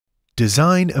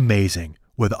Design amazing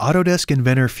with Autodesk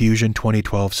Inventor Fusion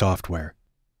 2012 software.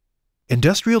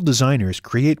 Industrial designers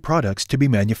create products to be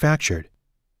manufactured,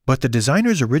 but the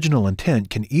designer's original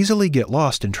intent can easily get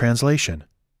lost in translation.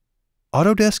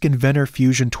 Autodesk Inventor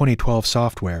Fusion 2012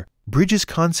 software bridges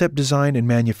concept design and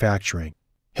manufacturing,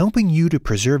 helping you to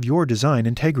preserve your design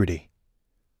integrity.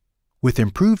 With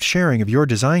improved sharing of your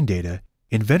design data,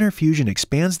 Inventor Fusion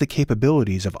expands the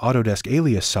capabilities of Autodesk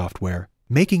Alias software,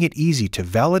 making it easy to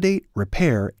validate,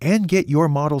 repair, and get your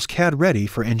models CAD ready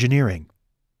for engineering.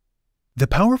 The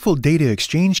powerful data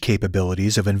exchange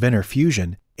capabilities of Inventor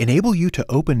Fusion enable you to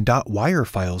open .wire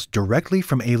files directly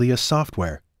from Alias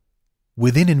software.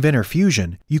 Within Inventor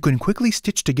Fusion, you can quickly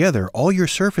stitch together all your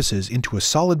surfaces into a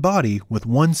solid body with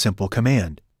one simple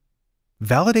command.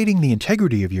 Validating the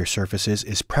integrity of your surfaces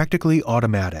is practically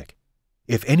automatic.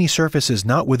 If any surface is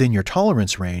not within your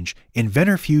tolerance range,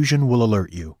 Inventor Fusion will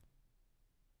alert you.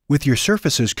 With your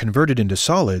surfaces converted into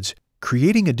solids,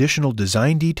 creating additional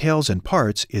design details and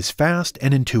parts is fast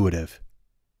and intuitive.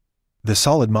 The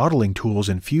solid modeling tools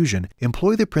in Fusion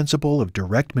employ the principle of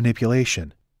direct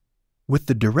manipulation. With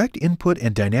the direct input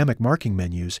and dynamic marking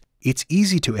menus, it's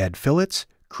easy to add fillets,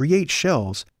 create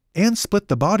shells, and split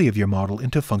the body of your model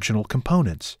into functional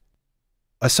components.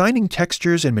 Assigning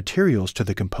textures and materials to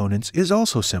the components is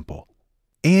also simple,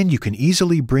 and you can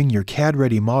easily bring your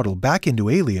CAD-ready model back into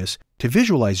Alias to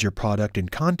visualize your product in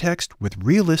context with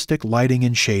realistic lighting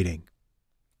and shading.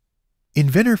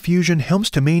 Inventor Fusion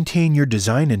helps to maintain your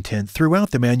design intent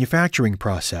throughout the manufacturing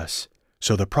process,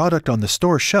 so the product on the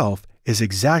store shelf is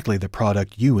exactly the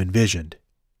product you envisioned.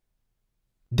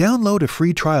 Download a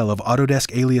free trial of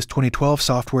Autodesk Alias 2012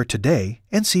 software today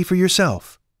and see for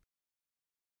yourself.